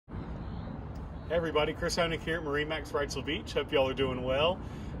Hey everybody, Chris.Hoenig here at MarineMax Wrightsville Beach. Hope y'all are doing well.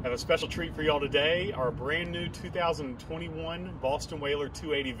 I have a special treat for y'all today, our brand new 2021 Boston Whaler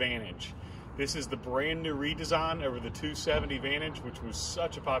 280 Vantage. This is the brand new redesign over the 270 Vantage, which was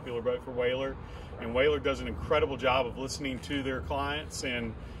such a popular boat for Whaler. And Whaler does an incredible job of listening to their clients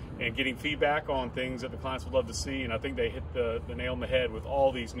and getting feedback on things that the clients would love to see. And I think they hit the nail on the head with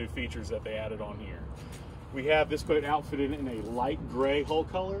all these new features that they added on here. We have this boat outfitted in a light gray hull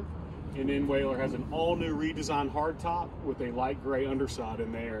color. And then Whaler has an all-new redesigned hardtop with a light gray underside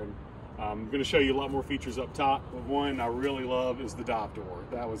in there. And I'm going to show you a lot more features up top, but one I really love is the dive door.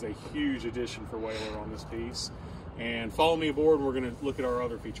 That was a huge addition for Whaler on this piece. And follow me aboard and we're going to look at our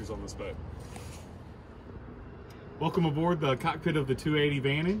other features on this boat. Welcome aboard the cockpit of the 280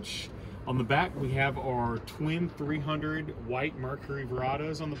 Vantage. On the back we have our twin 300 white Mercury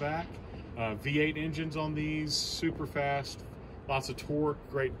Verados on the back. V8 engines on these, super fast. Lots of torque,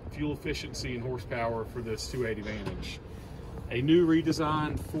 great fuel efficiency and horsepower for this 280 Vantage. A new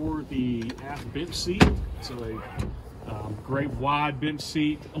redesign for the aft bench seat. So a great wide bench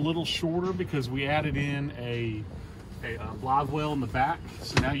seat, a little shorter because we added in a live well in the back.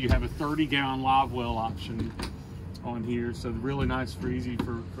 So now you have a 30-gallon live well option on here. So really nice for easy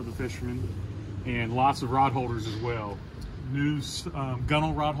for the fishermen. And lots of rod holders as well. New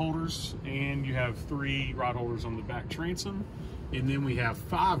gunnel rod holders, and you have 3 rod holders on the back transom. And then we have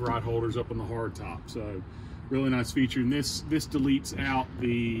 5 rod holders up on the hard top. So really nice feature. And this deletes out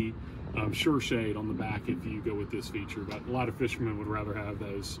the sure shade on the back if you go with this feature. But a lot of fishermen would rather have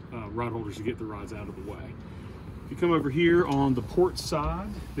those rod holders to get the rods out of the way. If you come over here on the port side,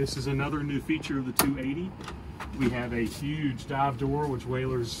 this is another new feature of the 280. We have a huge dive door, which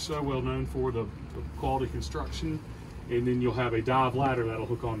Whaler's so well known for, the quality construction. And then you'll have a dive ladder that'll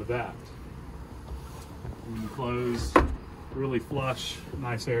hook onto that. When you close, really flush,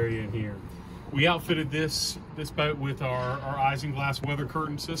 nice area in here. We outfitted this boat with our isinglass weather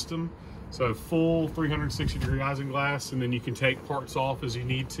curtain system. So full 360-degree isinglass, and then you can take parts off as you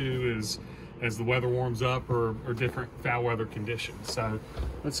need to as the weather warms up or different foul weather conditions. So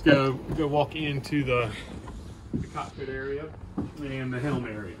let's go walk into the cockpit area and the helm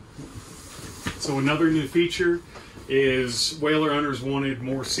area. So another new feature is Whaler owners wanted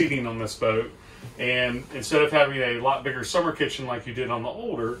more seating on this boat. And instead of having a lot bigger summer kitchen like you did on the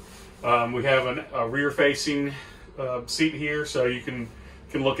older, we have a rear-facing seat here, so you can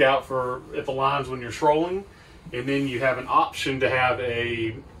look out at the lines when you're trolling. And then you have an option to have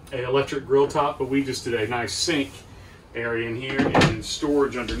an electric grill top, but we just did a nice sink area in here and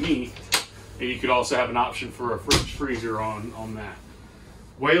storage underneath. And you could also have an option for a fridge freezer on that.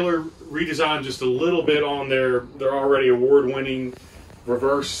 Whaler redesigned just a little bit on their already award-winning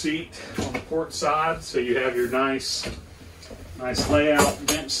reverse seat on the port side, so you have your nice layout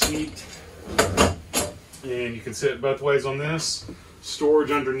bench seat, and you can sit both ways on this. Storage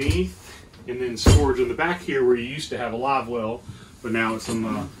underneath, and then storage in the back here where you used to have a live well, but now it's on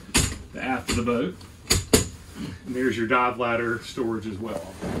the aft of the boat. And there's your dive ladder storage as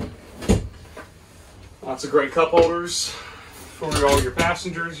well. Lots of great cup holders for all your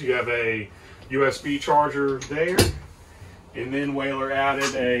passengers. You have a USB charger there. And then Whaler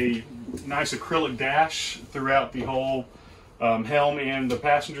added a nice acrylic dash throughout the whole helm and the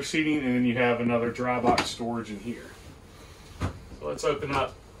passenger seating, and then you have another dry box storage in here. So let's open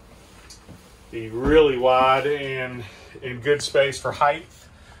up the really wide and good space for height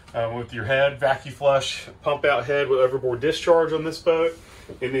with your head, vacuum flush, pump out head with overboard discharge on this boat,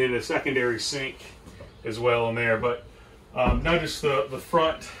 and then a secondary sink as well in there. But notice the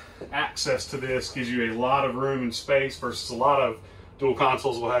front access to this gives you a lot of room and space versus a lot of dual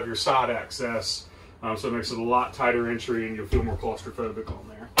consoles will have your side access, so it makes it a lot tighter entry and you'll feel more claustrophobic on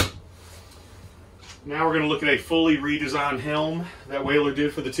there. Now we're going to look at a fully redesigned helm that Whaler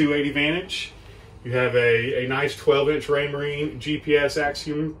did for the 280 Vantage. You have a nice 12-inch Raymarine GPS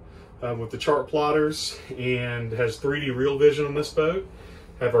axiom with the chart plotters, and has 3D real vision on this boat.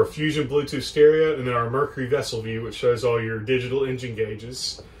 Have our Fusion Bluetooth stereo, and then our Mercury vessel view, which shows all your digital engine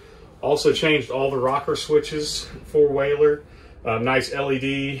gauges. Also changed all the rocker switches for Whaler. Nice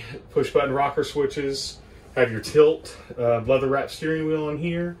LED push button rocker switches. Have your tilt leather wrapped steering wheel on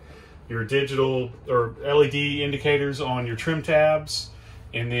here. Your digital or LED indicators on your trim tabs.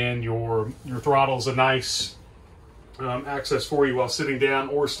 And then your throttle's a nice access for you while sitting down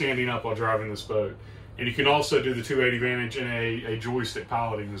or standing up while driving this boat. And you can also do the 280 Vantage in a joystick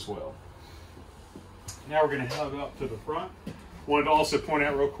piloting as well. Now we're going to hug up to the front. Wanted to also point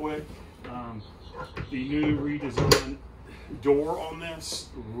out real quick, the new redesigned door on this,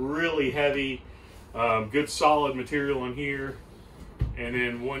 really heavy, good solid material in here, And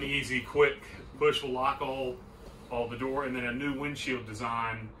then one easy, quick push will lock all the door. And then a new windshield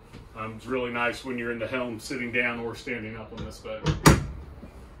design. It's really nice when you're in the helm sitting down or standing up on this boat.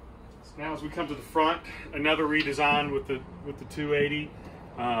 Now as we come to the front, another redesign with the 280.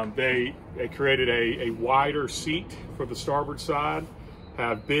 They created a wider seat for the starboard side.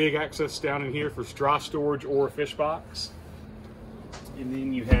 Have big access down in here for dry storage or a fish box. And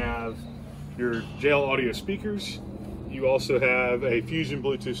then you have your JL audio speakers. You also have a Fusion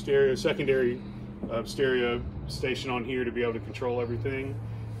Bluetooth stereo, secondary stereo station on here to be able to control everything.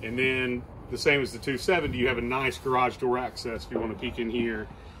 And then the same as the 270, you have a nice garage door access if you want to peek in here.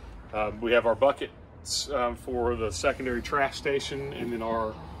 We have our buckets for the secondary trash station, and then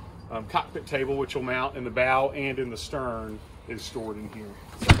our cockpit table, which will mount in the bow and in the stern, is stored in here.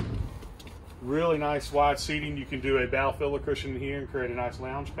 Really nice wide seating. You can do a bow filler cushion here and create a nice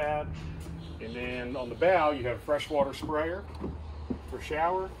lounge pad. And then on the bow, you have a freshwater sprayer for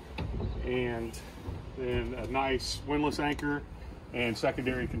shower, and then a nice windlass anchor and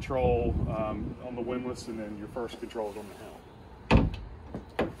secondary control on the windlass, and then your first controls on the helm.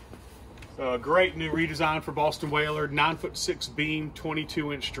 So a great new redesign for Boston Whaler, 9'6" beam,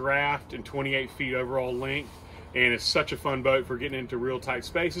 22-inch draft, and 28 feet overall length. And it's such a fun boat for getting into real tight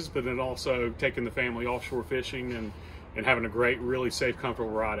spaces, but then also taking the family offshore fishing and having a great, really safe,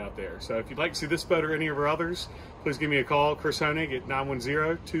 comfortable ride out there. So if you'd like to see this boat or any of our others, please give me a call, Chris.Hoenig at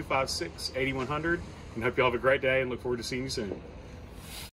 910-256-8100, and hope you all have a great day and look forward to seeing you soon.